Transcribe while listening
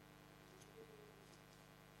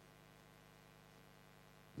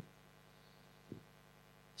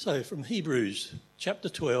So from Hebrews chapter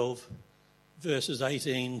 12, verses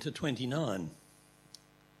 18 to 29.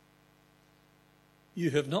 You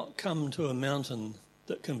have not come to a mountain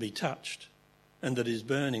that can be touched and that is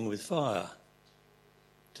burning with fire,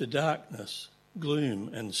 to darkness, gloom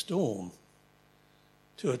and storm,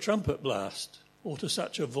 to a trumpet blast, or to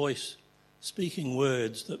such a voice speaking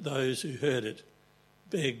words that those who heard it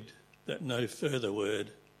begged that no further word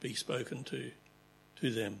be spoken to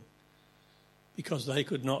them, because they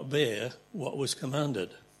could not bear what was commanded.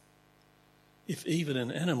 If even an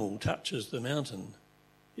animal touches the mountain,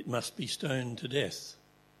 it must be stoned to death.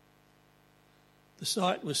 The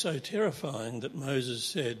sight was so terrifying that Moses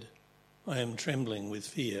said, I am trembling with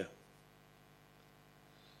fear.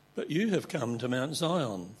 But you have come to Mount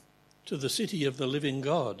Zion, to the city of the living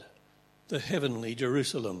God, the heavenly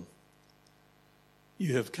Jerusalem.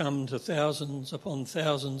 You have come to thousands upon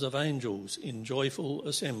thousands of angels in joyful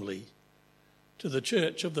assembly, to the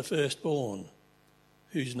church of the firstborn,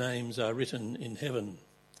 whose names are written in heaven.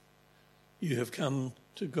 You have come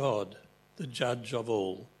to God, the judge of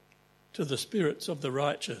all, to the spirits of the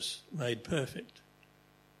righteous made perfect,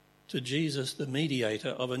 to Jesus, the mediator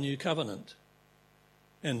of a new covenant,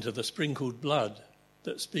 and to the sprinkled blood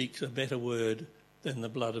that speaks a better word than the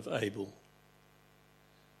blood of Abel.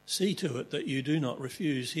 See to it that you do not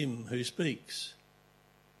refuse him who speaks.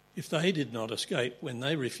 If they did not escape when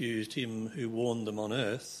they refused him who warned them on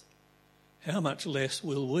earth, how much less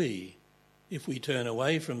will we if we turn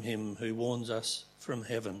away from him who warns us from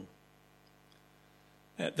heaven?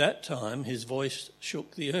 At that time his voice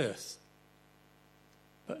shook the earth,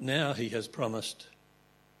 but now he has promised,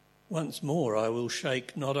 once more I will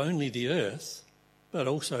shake not only the earth, but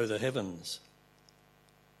also the heavens.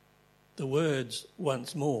 The words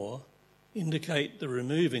once more indicate the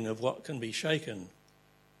removing of what can be shaken,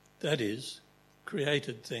 that is,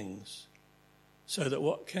 created things, so that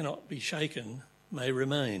what cannot be shaken may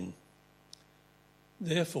remain.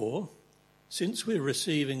 Therefore, since we're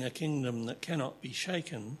receiving a kingdom that cannot be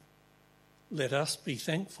shaken, let us be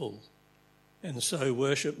thankful and so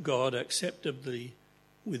worship God acceptably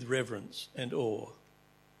with reverence and awe,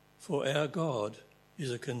 for our God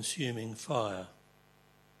is a consuming fire.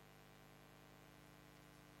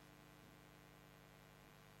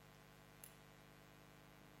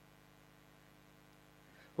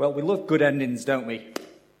 Well, we love good endings, don't we?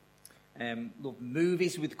 Love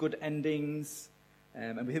movies with good endings,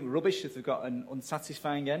 and we think we're rubbish if they've got an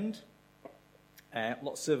unsatisfying end.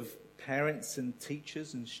 Lots of parents and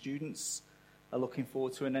teachers and students are looking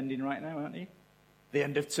forward to an ending right now, aren't you? The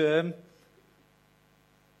end of term.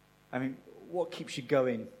 I mean, what keeps you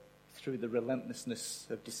going through the relentlessness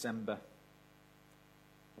of December?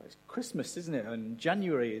 Well, it's Christmas, isn't it? And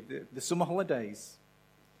January, the summer holidays.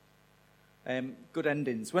 Good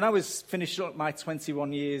endings. When I was finishing up my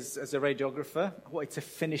 21 years as a radiographer, I wanted to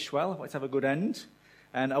finish well. I wanted to have a good end.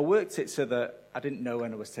 And I worked it so that I didn't know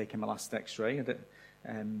when I was taking my last x-ray.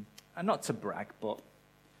 And not to brag, but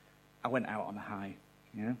I went out on a high.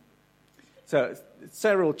 You know? So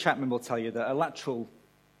Sarah Chapman will tell you that a lateral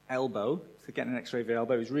elbow, so getting an x-ray of your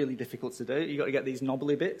elbow, is really difficult to do. You've got to get these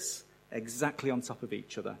knobbly bits exactly on top of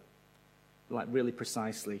each other, like really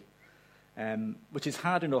precisely, which is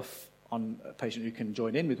hard enough on a patient who can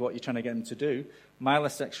join in with what you're trying to get them to do. My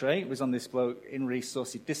last x-ray was on this bloke in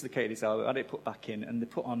resource. He dislocated his elbow, had it put back in, and they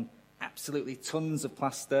put on absolutely tons of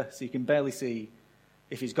plaster, so you can barely see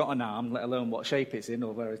if he's got an arm, let alone what shape it's in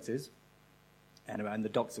or where it is. Anyway, and the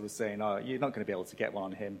doctor was saying, oh, you're not going to be able to get one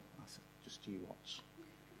on him. I said, just you watch.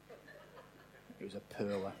 It was a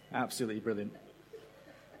pearler. Absolutely brilliant.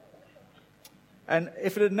 And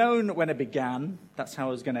if it had known when it began, that's how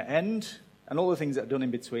it was going to end, and all the things that I'd done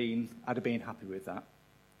in between, I'd have been happy with that.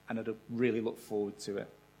 And I'd have really looked forward to it.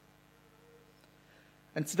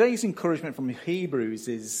 And today's encouragement from Hebrews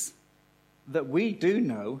is that we do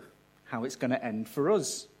know how it's going to end for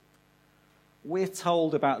us. We're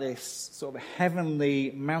told about this sort of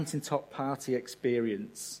heavenly mountaintop party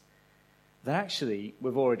experience that actually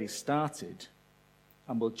we've already started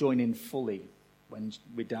and will join in fully when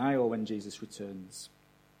we die or when Jesus returns.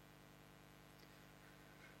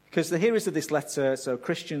 Because the hearers of this letter, so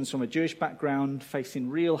Christians from a Jewish background facing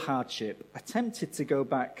real hardship, are tempted to go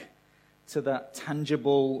back to that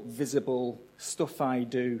tangible, visible stuff I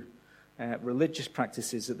do, religious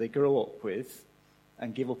practices that they grow up with,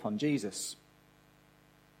 and give up on Jesus.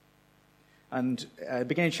 And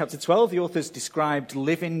beginning in chapter 12, the authors described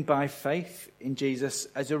living by faith in Jesus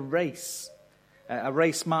as a race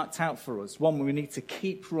marked out for us, one where we need to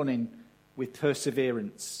keep running with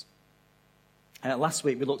perseverance. Last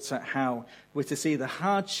week we looked at how we're to see the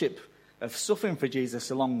hardship of suffering for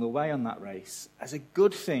Jesus along the way on that race as a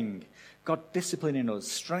good thing. God disciplining us,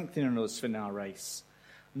 strengthening us in our race,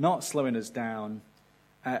 not slowing us down.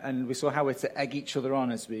 And we saw how we're to egg each other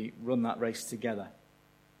on as we run that race together.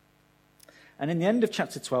 And in the end of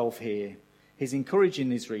chapter 12 here, he's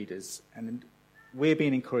encouraging his readers, and we're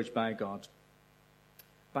being encouraged by God,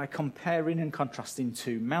 by comparing and contrasting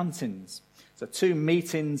two mountains. So two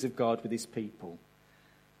meetings of God with his people.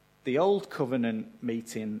 The old covenant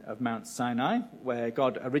meeting of Mount Sinai, where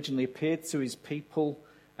God originally appeared to his people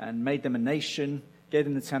and made them a nation, gave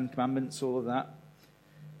them the Ten Commandments, all of that.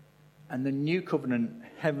 And the new covenant,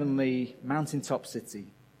 heavenly mountaintop city,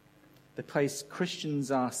 the place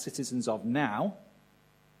Christians are citizens of now,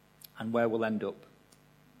 and where we'll end up.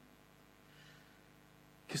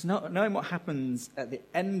 Because knowing what happens at the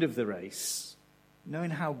end of the race,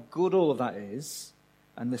 knowing how good all of that is,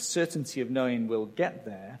 and the certainty of knowing we'll get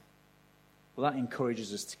there, well, that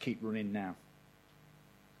encourages us to keep running now.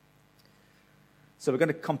 So we're going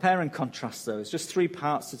to compare and contrast those. Just three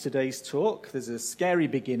parts to today's talk. There's a scary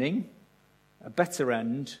beginning, a better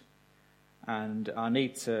end, and our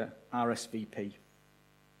need to RSVP.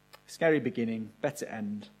 Scary beginning, better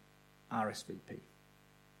end, RSVP.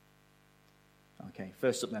 Okay,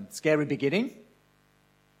 first up then, scary beginning.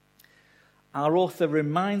 Our author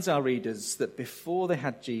reminds our readers that before they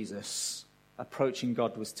had Jesus, approaching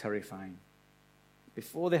God was terrifying.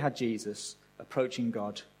 Before they had Jesus, approaching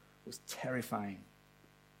God was terrifying.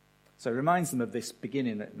 So it reminds them of this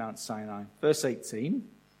beginning at Mount Sinai. Verse 18,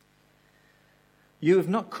 you have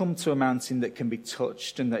not come to a mountain that can be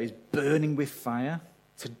touched and that is burning with fire,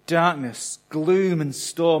 to darkness, gloom and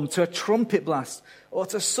storm, to a trumpet blast, or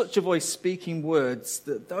to such a voice speaking words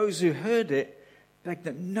that those who heard it begged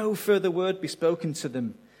that no further word be spoken to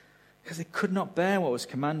them, because they could not bear what was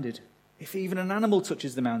commanded. If even an animal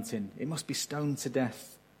touches the mountain, it must be stoned to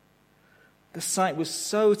death. The sight was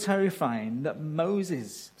so terrifying that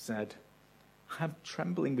Moses said, I'm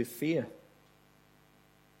trembling with fear.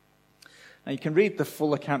 Now you can read the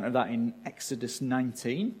full account of that in Exodus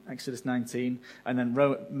 19, and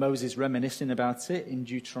then Moses reminiscing about it in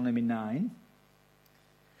Deuteronomy 9.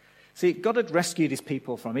 See, God had rescued his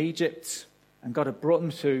people from Egypt, and God had brought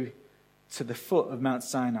them through to the foot of Mount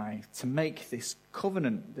Sinai to make this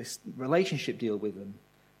covenant, this relationship deal with them.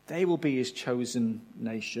 They will be his chosen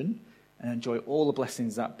nation and enjoy all the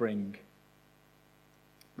blessings that brings.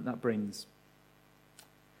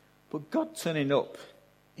 But God turning up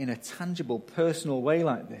in a tangible, personal way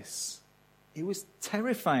like this, it was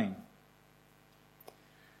terrifying.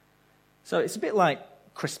 So it's a bit like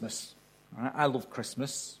Christmas. Right? I love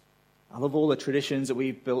Christmas. I love all the traditions that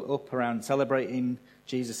we've built up around celebrating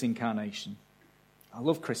Jesus' incarnation. I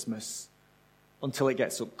love Christmas until it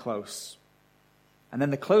gets up close. And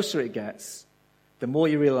then the closer it gets, the more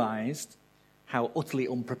you realise how utterly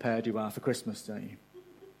unprepared you are for Christmas, don't you?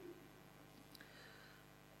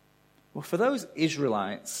 Well, for those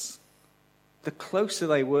Israelites, the closer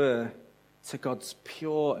they were to God's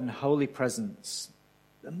pure and holy presence,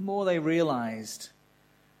 the more they realised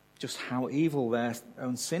just how evil their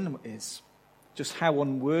own sin is, just how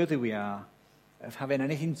unworthy we are of having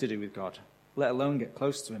anything to do with God, let alone get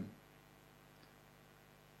close to him.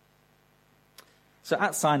 So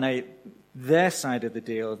at Sinai, their side of the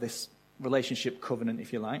deal, this relationship covenant,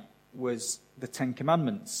 if you like, was the Ten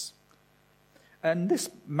Commandments. And this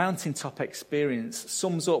mountaintop experience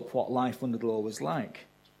sums up what life under the law was like.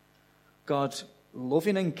 God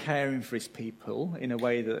loving and caring for his people in a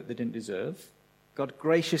way that they didn't deserve. God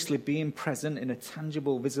graciously being present in a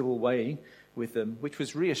tangible, visible way with them, which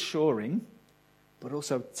was reassuring, but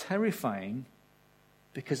also terrifying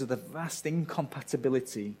because of the vast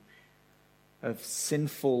incompatibility of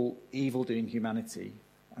sinful, evil-doing humanity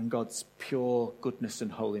and God's pure goodness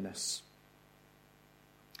and holiness.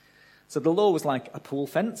 So the law was like a pool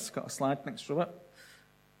fence. Got a slide next to it.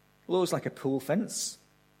 The law was like a pool fence.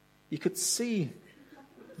 You could see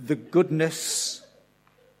the goodness.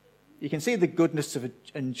 You can see the goodness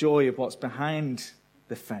and joy of what's behind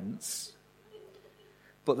the fence.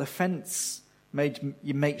 But the fence made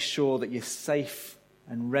you make sure that you're safe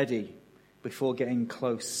and ready before getting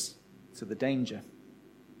close to the danger.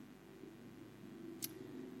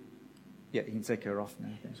 Yeah, you can take her off now.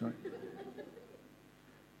 That's right.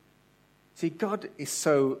 See, God is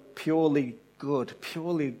so purely good,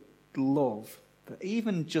 purely love, that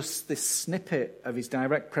even just this snippet of his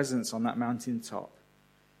direct presence on that mountaintop,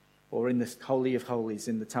 or in this Holy of Holies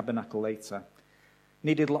in the tabernacle later,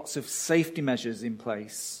 needed lots of safety measures in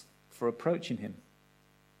place for approaching him.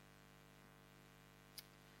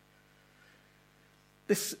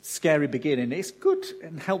 This scary beginning is good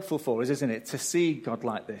and helpful for us, isn't it, to see God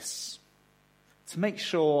like this, to make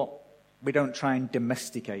sure we don't try and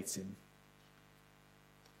domesticate him.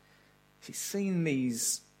 He's seeing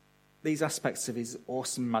these aspects of his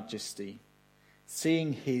awesome majesty,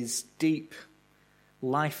 seeing his deep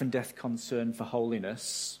life and death concern for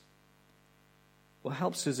holiness,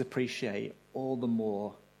 helps us appreciate all the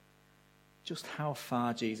more just how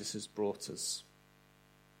far Jesus has brought us,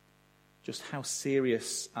 just how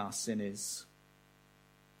serious our sin is,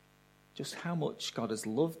 just how much God has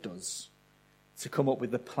loved us to come up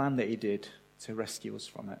with the plan that he did to rescue us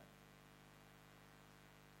from it.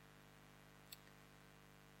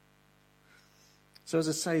 So as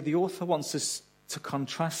I say, the author wants us to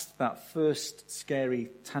contrast that first scary,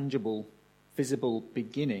 tangible, visible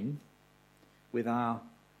beginning with our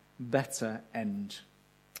better end.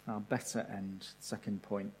 Our better end, second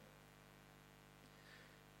point.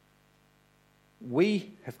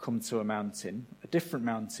 We have come to a mountain, a different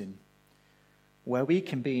mountain, where we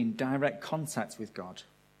can be in direct contact with God,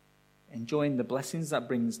 enjoying the blessings that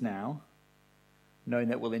brings now, knowing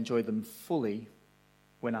that we'll enjoy them fully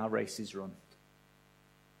when our race is run.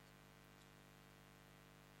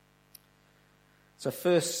 So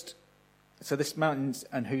this mountain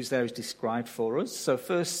and who's there is described for us. So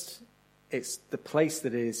first, it's the place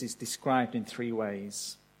that is described in three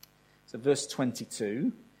ways. So verse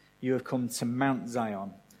 22, you have come to Mount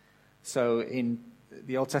Zion. So in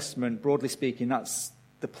the Old Testament, broadly speaking, that's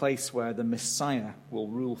the place where the Messiah will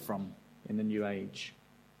rule from in the new age.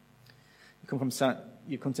 You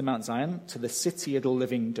come to Mount Zion, to the city of the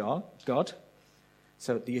living God.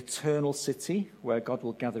 So the eternal city where God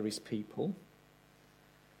will gather his people.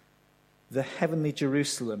 The heavenly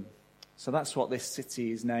Jerusalem. So that's what this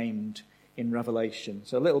city is named in Revelation.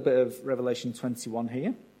 So a little bit of Revelation 21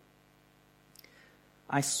 here.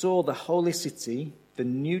 I saw the holy city, the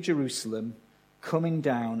new Jerusalem, coming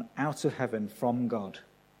down out of heaven from God,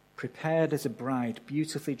 prepared as a bride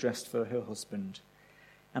beautifully dressed for her husband.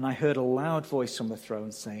 And I heard a loud voice from the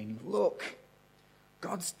throne saying, "Look,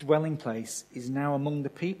 God's dwelling place is now among the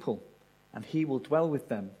people, and he will dwell with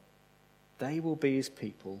them. They will be his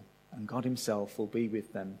people, and God himself will be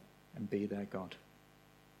with them and be their God."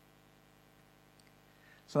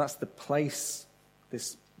 So that's the place,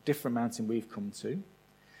 this different mountain we've come to.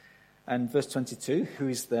 And verse 22, who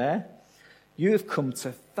is there? You have come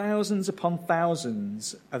to thousands upon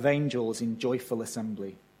thousands of angels in joyful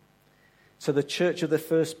assembly. So the church of the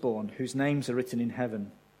firstborn, whose names are written in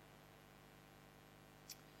heaven.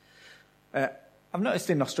 I've noticed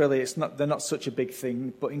in Australia they're not such a big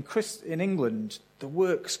thing, but in England, the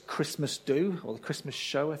works Christmas do, or the Christmas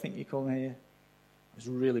show, I think you call it here, is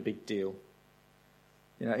a really big deal.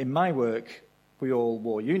 You know, in my work, we all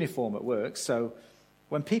wore uniform at work, so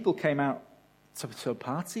when people came out to a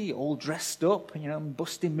party, all dressed up, and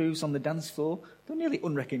busting moves on the dance floor, they were nearly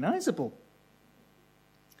unrecognisable.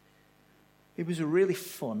 It was a really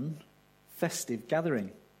fun, festive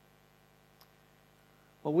gathering.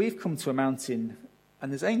 Well, we've come to a mountain,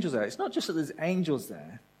 and there's angels there. It's not just that there's angels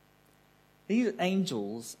there. These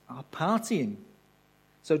angels are partying.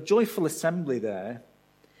 So joyful assembly there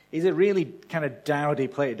is a really kind of dowdy,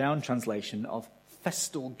 play it down translation of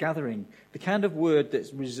festal gathering, the kind of word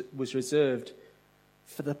that was reserved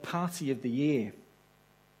for the party of the year.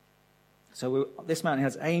 So this mountain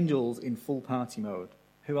has angels in full party mode.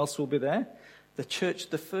 Who else will be there? The church of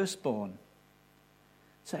the firstborn.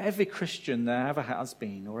 So every Christian there ever has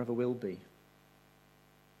been or ever will be.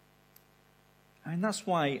 And that's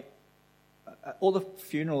why all the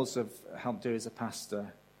funerals I've helped do as a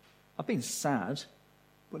pastor, I've been sad,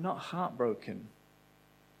 but not heartbroken,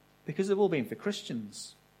 because they've all been for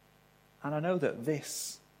Christians. And I know that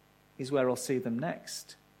this is where I'll see them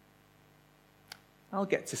next. I'll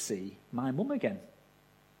get to see my mum again.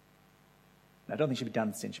 I don't think she'll be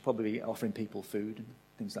dancing. She'll probably be offering people food and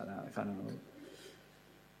things like that. I don't know.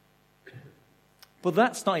 But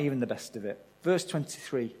that's not even the best of it. Verse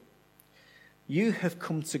 23. You have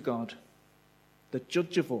come to God, the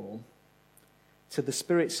judge of all, to the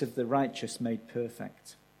spirits of the righteous made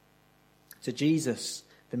perfect, to Jesus,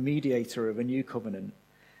 the mediator of a new covenant,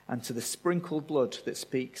 and to the sprinkled blood that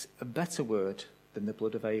speaks a better word than the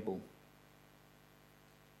blood of Abel.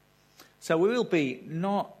 So we will be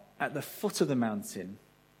not at the foot of the mountain,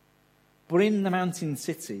 but in the mountain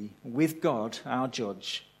city with God, our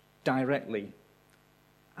judge, directly.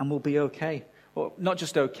 And we'll be okay. Well, not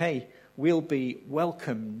just okay, we'll be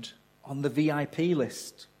welcomed on the VIP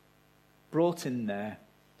list, brought in there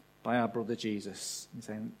by our brother Jesus, and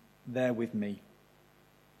saying, "There with me."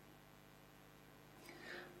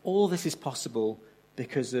 All this is possible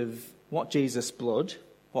because of what Jesus' blood,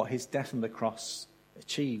 what his death on the cross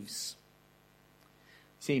achieves.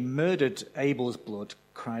 See, murdered Abel's blood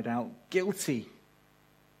cried out, guilty,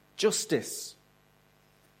 justice.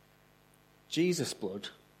 Jesus' blood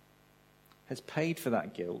has paid for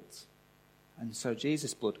that guilt, and so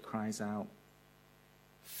Jesus' blood cries out,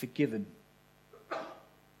 forgiven.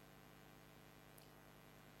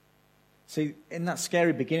 See, in that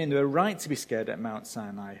scary beginning, they were right to be scared at Mount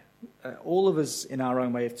Sinai. All of us, in our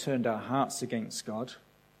own way, have turned our hearts against God,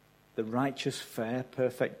 the righteous, fair,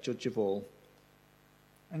 perfect judge of all.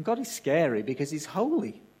 And God is scary because he's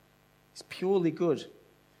holy. He's purely good.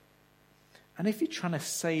 And if you're trying to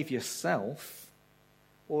save yourself,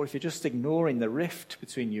 or if you're just ignoring the rift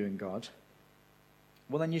between you and God,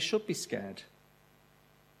 well, then you should be scared.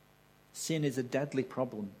 Sin is a deadly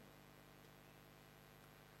problem.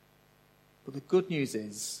 But the good news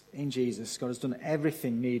is, in Jesus, God has done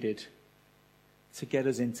everything needed to get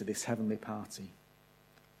us into this heavenly party.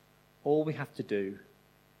 All we have to do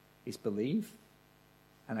is believe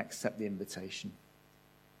and accept the invitation.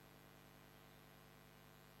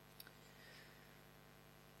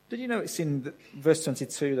 Did you notice in verse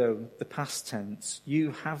 22, though, the past tense,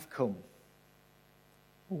 you have come?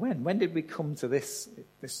 When? When did we come to this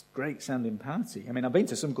great sounding party? I mean, I've been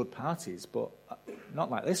to some good parties, but not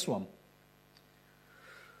like this one.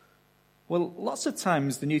 Well, lots of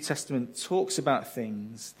times the New Testament talks about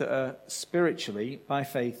things that are spiritually, by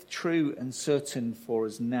faith, true and certain for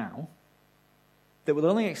us now, that we'll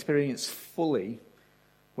only experience fully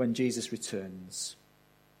when Jesus returns.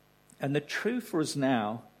 And they're true for us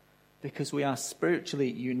now because we are spiritually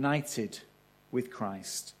united with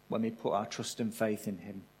Christ when we put our trust and faith in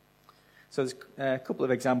him. So there's a couple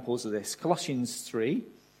of examples of this. Colossians 3.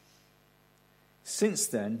 Since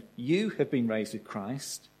then, you have been raised with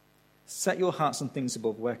Christ. Set your hearts on things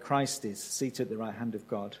above, where Christ is, seated at the right hand of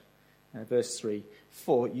God. Verse 3.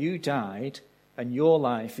 For you died, and your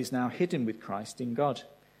life is now hidden with Christ in God.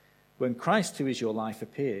 When Christ, who is your life,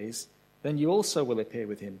 appears, then you also will appear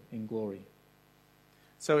with him in glory.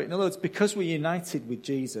 So in other words, because we're united with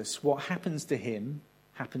Jesus, what happens to him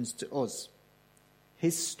happens to us.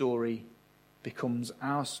 His story becomes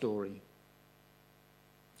our story.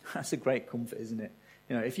 That's a great comfort, isn't it?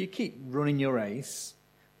 You know, if you keep running your race,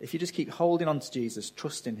 if you just keep holding on to Jesus,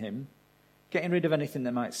 trusting him, getting rid of anything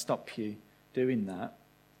that might stop you doing that,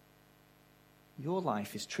 your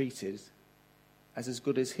life is treated as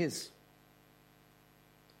good as his.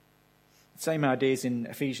 The same ideas in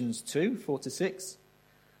Ephesians 2, 4-6.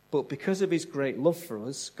 But because of his great love for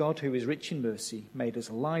us, God, who is rich in mercy, made us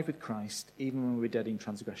alive with Christ, even when we were dead in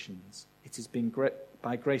transgressions. It has been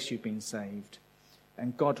by grace you've been saved.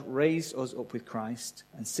 And God raised us up with Christ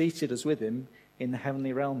and seated us with him in the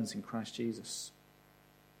heavenly realms in Christ Jesus.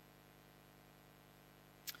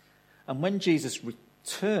 And when Jesus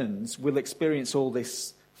returns, we'll experience all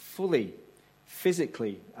this fully,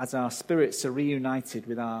 physically, as our spirits are reunited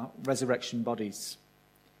with our resurrection bodies.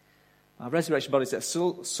 Our resurrection bodies are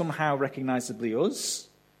somehow recognizably us,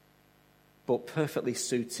 but perfectly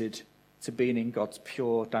suited to being in God's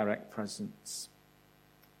pure, direct presence,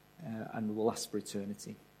 and will last for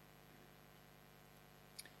eternity.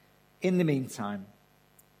 In the meantime,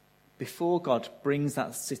 before God brings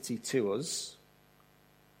that city to us,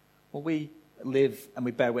 well, we live and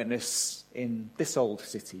we bear witness in this old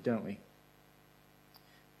city, don't we?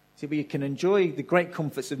 See, we can enjoy the great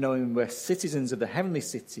comforts of knowing we're citizens of the heavenly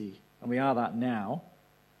city, and we are that now,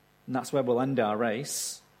 and that's where we'll end our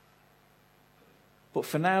race. But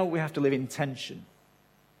for now, we have to live in tension,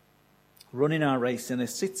 running our race in a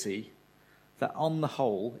city that on the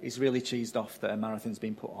whole is really cheesed off that a marathon's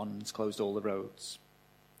been put on and has closed all the roads.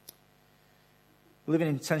 Living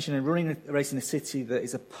in tension and running a race in a city that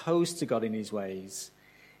is opposed to God in his ways,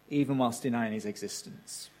 even whilst denying his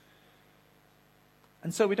existence.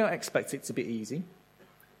 And so we don't expect it to be easy.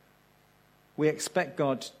 We expect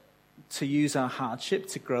God to use our hardship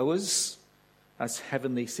to grow us as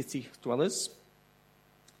heavenly city dwellers.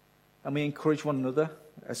 And we encourage one another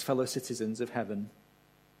as fellow citizens of heaven.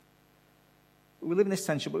 We live in this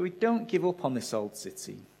tension, but we don't give up on this old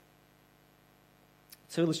city.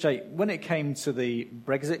 To illustrate, when it came to the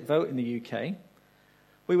Brexit vote in the UK,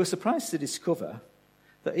 we were surprised to discover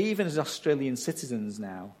that even as Australian citizens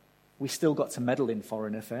now, we still got to meddle in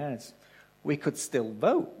foreign affairs. We could still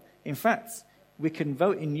vote. In fact, we can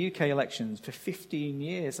vote in UK elections for 15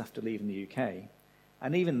 years after leaving the UK.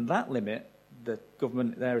 And even that limit, the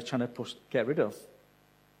government there is trying to get rid of.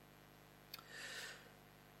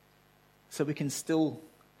 So we can still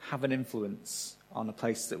have an influence on a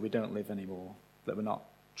place that we don't live anymore, that we're not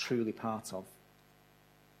truly part of.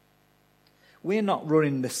 We're not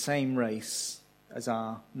running the same race as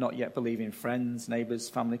our not yet believing friends, neighbours,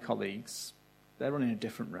 family, colleagues, They're running a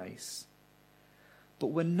different race. But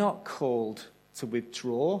we're not called to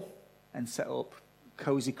withdraw and set up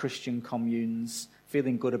cozy Christian communes,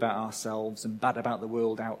 feeling good about ourselves and bad about the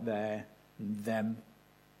world out there and them.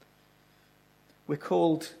 We're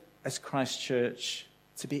called as Christ Church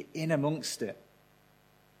to be in amongst it,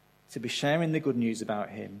 to be sharing the good news about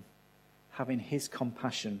him, having his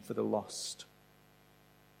compassion for the lost.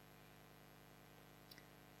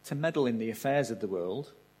 To meddle in the affairs of the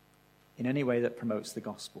world in any way that promotes the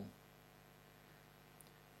gospel.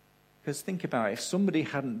 Because think about it, if somebody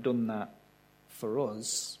hadn't done that for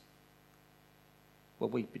us, well,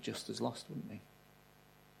 we'd be just as lost, wouldn't we?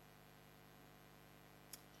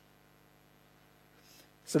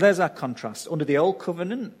 So there's our contrast. Under the old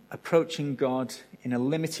covenant, approaching God in a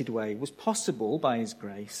limited way was possible by his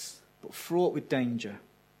grace, but fraught with danger.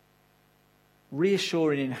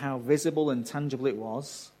 Reassuring in how visible and tangible it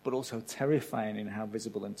was, but also terrifying in how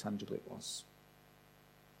visible and tangible it was.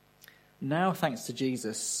 Now, thanks to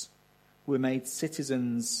Jesus, we're made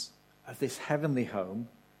citizens of this heavenly home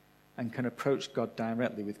and can approach God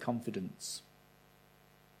directly with confidence.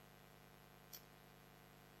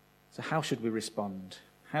 So how should we respond?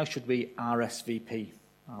 How should we RSVP?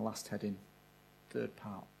 Our last heading, third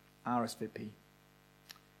part, RSVP.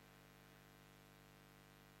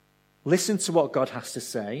 Listen to what God has to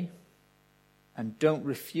say and don't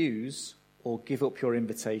refuse or give up your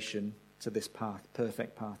invitation to this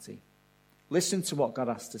perfect party. Listen to what God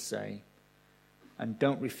has to say and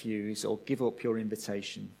don't refuse or give up your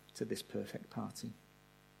invitation to this perfect party.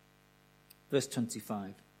 Verse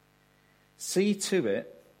 25. See to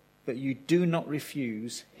it that you do not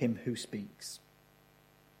refuse him who speaks.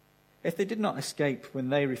 If they did not escape when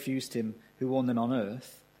they refused him who warned them on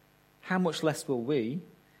earth, how much less will we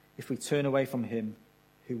if we turn away from him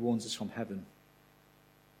who warns us from heaven?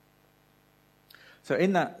 So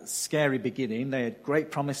in that scary beginning, they had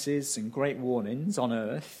great promises and great warnings on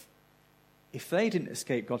earth. If they didn't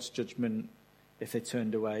escape God's judgment, if they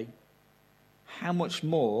turned away, how much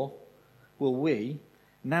more will we,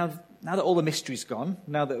 now that all the mystery's gone,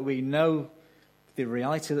 now that we know the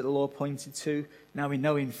reality that the Lord pointed to, now we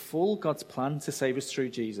know in full God's plan to save us through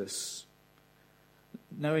Jesus,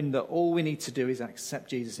 knowing that all we need to do is accept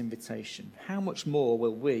Jesus' invitation, how much more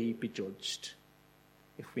will we be judged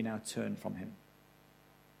if we now turn from him?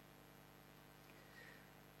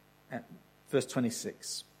 Verse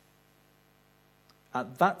 26.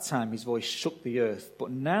 At that time his voice shook the earth,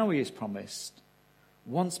 but now he has promised,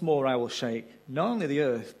 once more I will shake not only the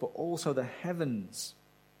earth, but also the heavens.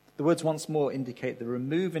 The words once more indicate the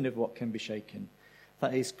removing of what can be shaken,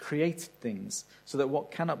 that is, created things, so that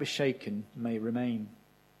what cannot be shaken may remain.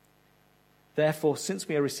 Therefore, since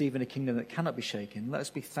we are receiving a kingdom that cannot be shaken, let us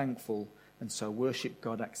be thankful and so worship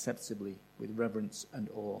God acceptably with reverence and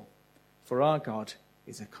awe. For our God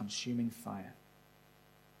is a consuming fire.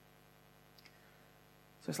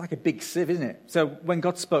 So it's like a big sieve, isn't it? So when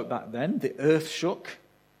God spoke back then, the earth shook.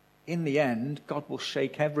 In the end, God will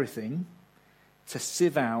shake everything to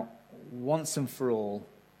sieve out once and for all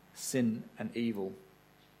sin and evil.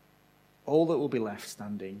 All that will be left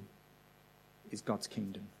standing is God's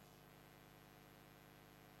kingdom.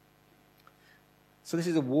 So this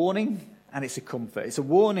is a warning and it's a comfort. It's a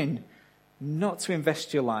warning not to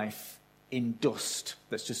invest your life in dust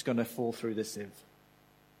that's just going to fall through the sieve.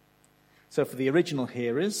 So for the original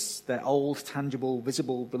hearers, their old, tangible,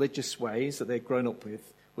 visible religious ways that they'd grown up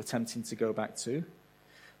with were tempting to go back to.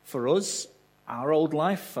 For us, our old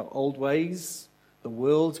life, our old ways, the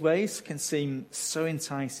world's ways can seem so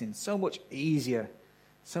enticing, so much easier,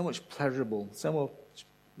 so much pleasurable, so much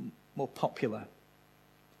more popular.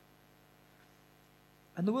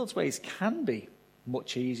 And the world's ways can be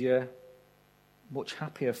much easier, much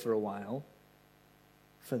happier for a while,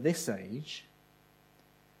 for this age,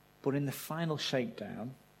 but in the final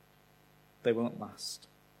shakedown, they won't last.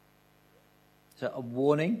 So a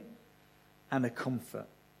warning and a comfort.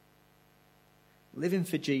 Living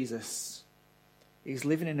for Jesus is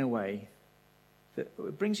living in a way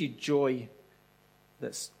that brings you joy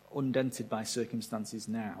that's undented by circumstances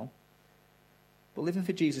now, but living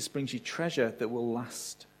for Jesus brings you treasure that will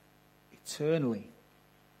last eternally.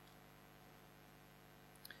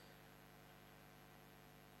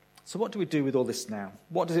 So what do we do with all this now?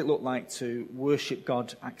 What does it look like to worship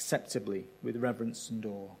God acceptably with reverence and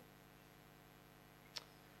awe?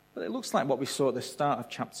 Well, it looks like what we saw at the start of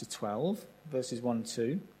chapter 12, verses 1 and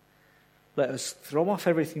 2. Let us throw off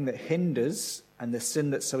everything that hinders and the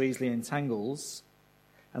sin that so easily entangles,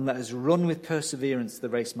 and let us run with perseverance the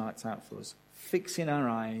race marked out for us, fixing our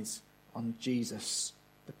eyes on Jesus,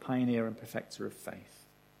 the pioneer and perfecter of faith.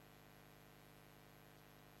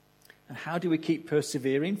 And how do we keep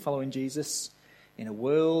persevering, following Jesus in a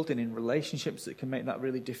world and in relationships that can make that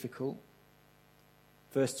really difficult?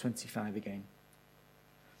 Verse 25 again.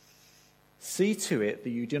 See to it that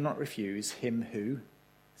you do not refuse him who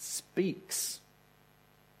speaks.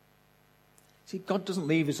 See, God doesn't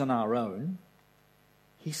leave us on our own.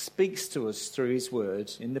 He speaks to us through his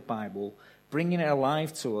word in the Bible, bringing it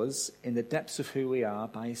alive to us in the depths of who we are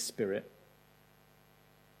by his Spirit.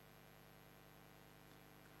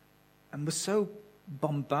 And we're so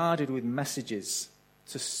bombarded with messages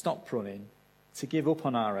to stop running, to give up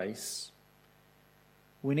on our race.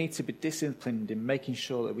 We need to be disciplined in making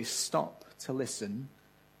sure that we stop to listen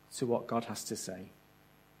to what God has to say.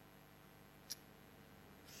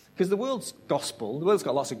 Because the world's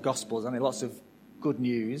got lots of gospels and lots of good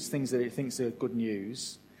news, things that it thinks are good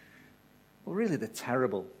news. But really they're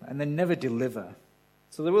terrible and they never deliver.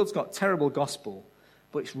 So the world's got terrible gospel,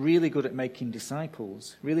 but it's really good at making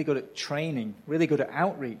disciples, really good at training, really good at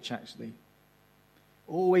outreach actually.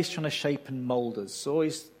 Always trying to shape and mould us,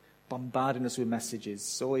 always bombarding us with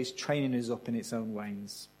messages, always training us up in its own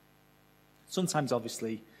ways. Sometimes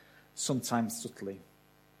obviously, sometimes subtly.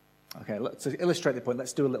 Okay, to illustrate the point,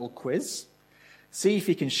 let's do a little quiz. See if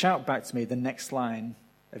you can shout back to me the next line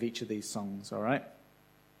of each of these songs, all right?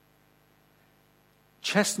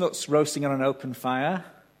 Chestnuts roasting on an open fire.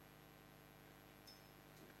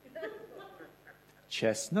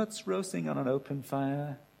 Chestnuts roasting on an open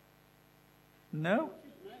fire. No?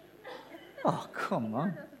 Oh, come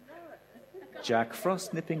on. Jack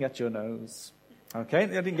Frost nipping at your nose. Okay, I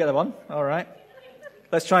didn't get that one. All right.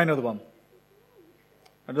 Let's try another one.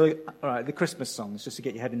 All right, the Christmas songs, just to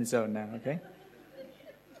get your head in the zone now, okay?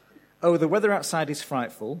 Oh, the weather outside is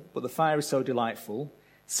frightful, but the fire is so delightful.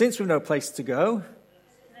 Since we've no place to go...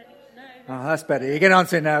 Oh, that's better. You get on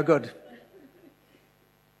to it now. Good.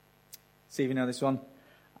 See if you know this one.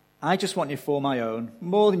 I just want you for my own,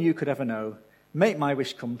 more than you could ever know. Make my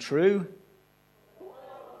wish come true.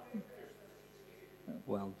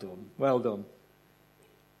 Well done. Well done.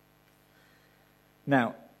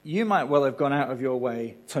 Now, you might well have gone out of your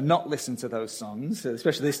way to not listen to those songs,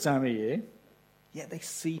 especially this time of year. Yet they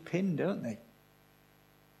seep in, don't they?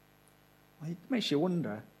 Well, it makes you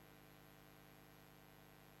wonder,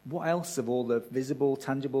 what else of all the visible,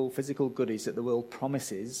 tangible, physical goodies that the world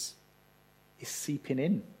promises is seeping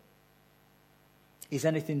in? Is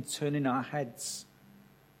anything turning our heads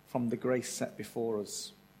from the grace set before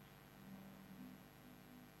us?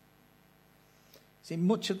 See,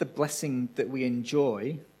 much of the blessing that we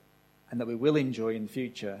enjoy and that we will enjoy in the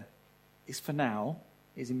future is for now,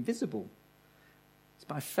 is invisible. It's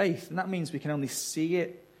by faith, and that means we can only see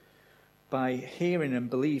it by hearing and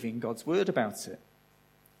believing God's word about it,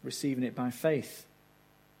 receiving it by faith.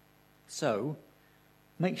 So,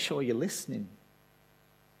 make sure you're listening.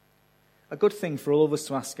 A good thing for all of us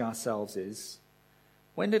to ask ourselves is,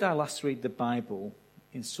 when did I last read the Bible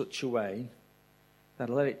in such a way that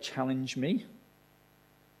I let it challenge me?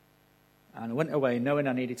 And I went away knowing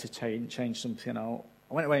I needed to change something. I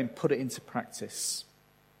went away and put it into practice.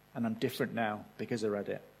 And I'm different now because I read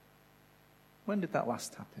it. When did that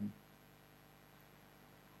last happen?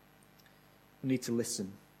 We need to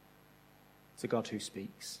listen to God who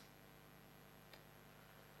speaks.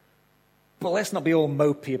 But let's not be all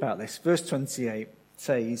mopey about this. Verse 28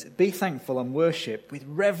 says, be thankful and worship with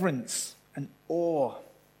reverence and awe.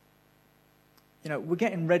 You know, we're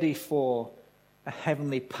getting ready for a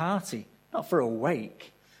heavenly party, not for a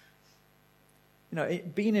wake. You know,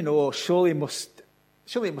 being in awe surely it must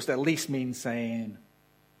at least mean saying,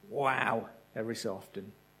 wow, every so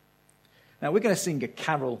often. Now, we're going to sing a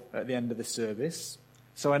carol at the end of the service,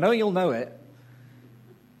 so I know you'll know it.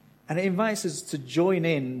 And it invites us to join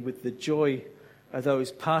in with the joy of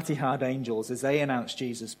those party-hard angels as they announce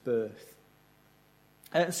Jesus' birth.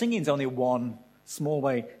 Singing is only one small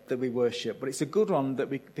way that we worship, but it's a good one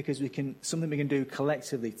because something we can do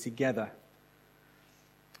collectively together.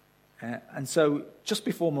 And so, just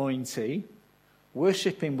before morning tea,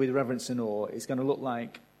 worshipping with reverence and awe is going to look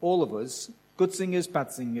like all of us, good singers,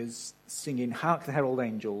 bad singers, singing Hark the Herald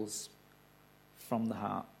Angels from the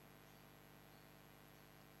heart.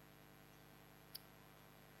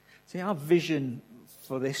 See, our vision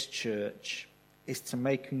for this church is to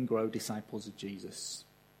make and grow disciples of Jesus.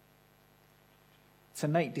 To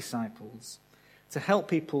make disciples. To help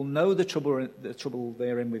people know the trouble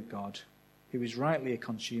they're in with God, who is rightly a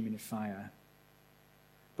consuming fire.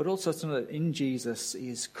 But also to know that in Jesus he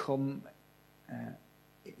is come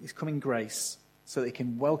in grace so that he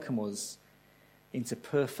can welcome us into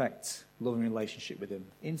perfect, loving relationship with him,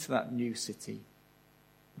 into that new city.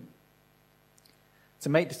 To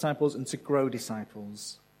make disciples and to grow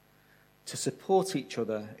disciples. to support each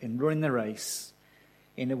other in running the race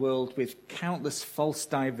in a world with countless false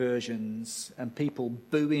diversions and people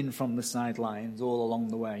booing from the sidelines all along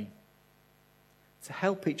the way. To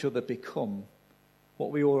help each other become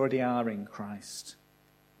what we already are in Christ,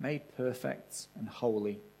 made perfect and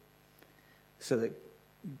holy, so that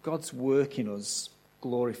God's work in us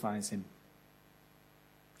glorifies him.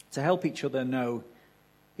 To help each other know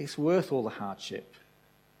it's worth all the hardship,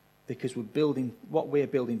 because what we're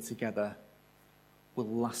building together will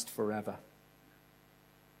last forever.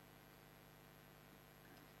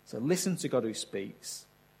 So listen to God who speaks.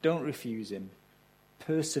 Don't refuse him.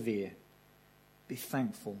 Persevere. Be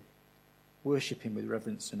thankful. Worship him with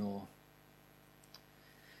reverence and awe.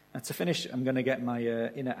 And to finish, I'm going to get my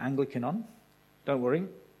inner Anglican on. Don't worry.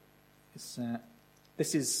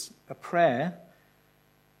 This is a prayer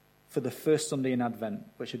for the first Sunday in Advent,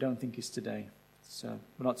 which I don't think is today. So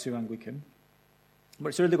we're not too Anglican. But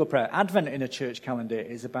it's a really good prayer. Advent in a church calendar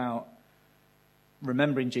is about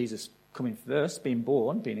remembering Jesus coming first, being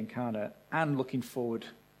born, being incarnate, and looking forward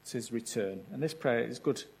to his return. And this prayer is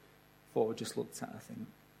good for what we just looked at, I think.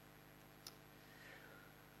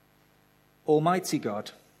 Almighty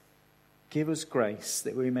God, give us grace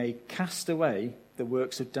that we may cast away the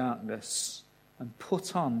works of darkness and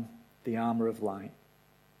put on the armour of light.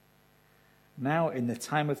 Now, in the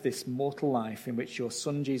time of this mortal life in which your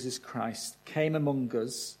Son Jesus Christ came among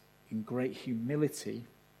us in great humility,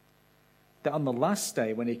 that on the last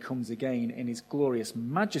day when he comes again in his glorious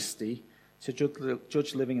majesty to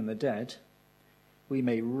judge living and the dead, we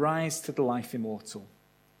may rise to the life immortal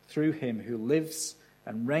through him who lives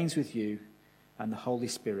and reigns with you and the Holy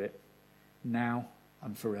Spirit, now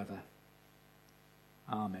and forever.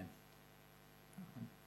 Amen.